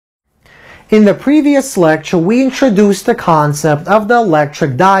In the previous lecture, we introduced the concept of the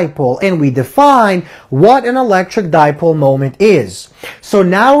electric dipole and we defined what an electric dipole moment is. So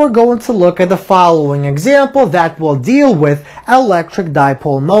now we're going to look at the following example that will deal with electric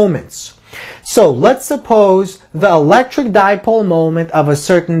dipole moments. So let's suppose the electric dipole moment of a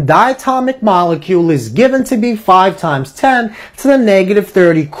certain diatomic molecule is given to be 5 times 10 to the negative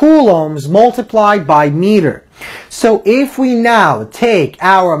 30 coulombs multiplied by meter. So if we now take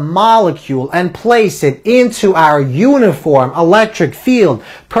our molecule and place it into our uniform electric field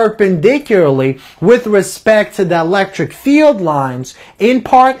perpendicularly with respect to the electric field lines, in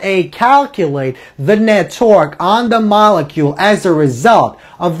part A, calculate the net torque on the molecule as a result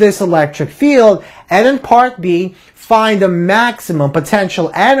of this electric field, and in part B, find the maximum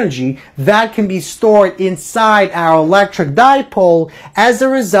potential energy that can be stored inside our electric dipole as a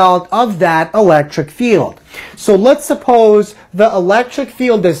result of that electric field. So let's suppose the electric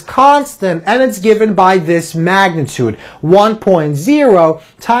field is constant and it's given by this magnitude, 1.0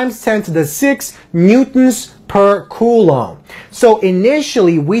 times 10 to the 6 newtons per coulomb. So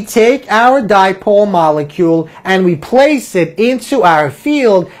initially we take our dipole molecule and we place it into our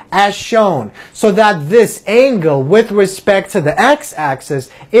field as shown, so that this angle with respect to the x-axis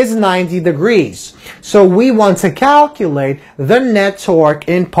is 90 degrees. So we want to calculate the net torque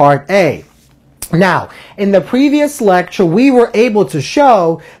in part A. Now, in the previous lecture, we were able to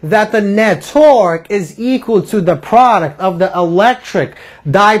show that the net torque is equal to the product of the electric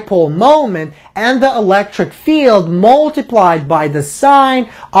dipole moment and the electric field multiplied by the sine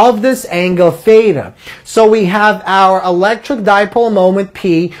of this angle theta. So we have our electric dipole moment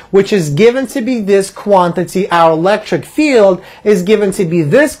P, which is given to be this quantity. Our electric field is given to be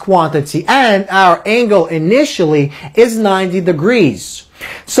this quantity, and our angle initially is 90 degrees.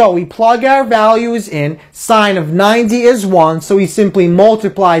 So we plug our values in. Sine of 90 is 1, so we simply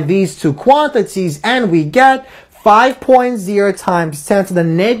multiply these two quantities and we get 5.0 times 10 to the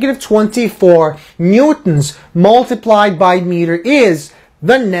negative 24 newtons multiplied by meter is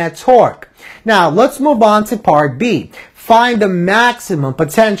the net torque. Now let's move on to part B. Find the maximum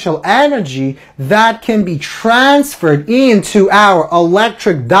potential energy that can be transferred into our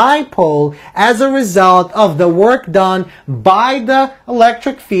electric dipole as a result of the work done by the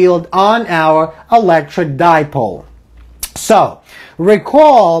electric field on our electric dipole. So,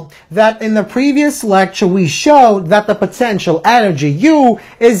 recall that in the previous lecture we showed that the potential energy U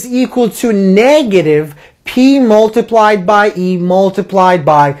is equal to negative P multiplied by E multiplied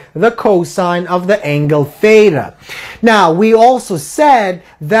by the cosine of the angle theta. Now, we also said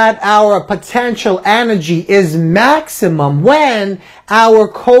that our potential energy is maximum when our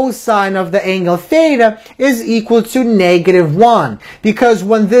cosine of the angle theta is equal to -1. Because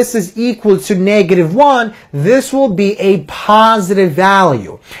when this is equal to -1, this will be a positive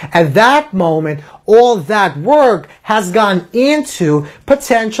value. At that moment, all that work has gone into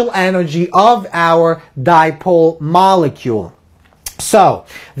potential energy of our dipole molecule. So,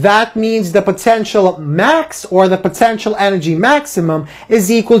 that means the potential max, or the potential energy maximum,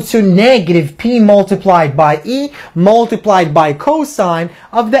 is equal to negative P multiplied by E multiplied by cosine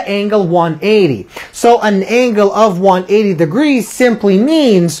of the angle 180. So, an angle of 180 degrees simply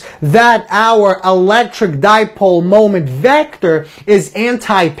means that our electric dipole moment vector is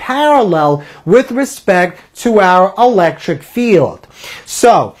anti-parallel with respect to our electric field.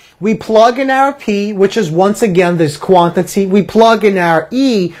 So, we plug in our P, which is once again this quantity. We plug in our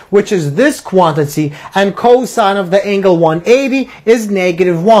E, which is this quantity, and cosine of the angle 180 is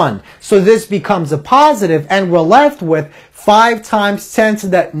 -1. So this becomes a positive, and we're left with 5 times 10 to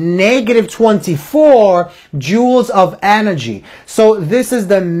the negative 24 joules of energy. So this is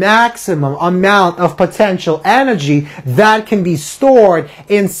the maximum amount of potential energy that can be stored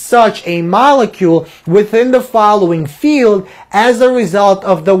in such a molecule within the following field as a result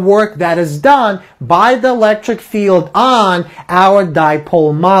of the work that is done by the electric field on our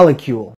dipole molecule.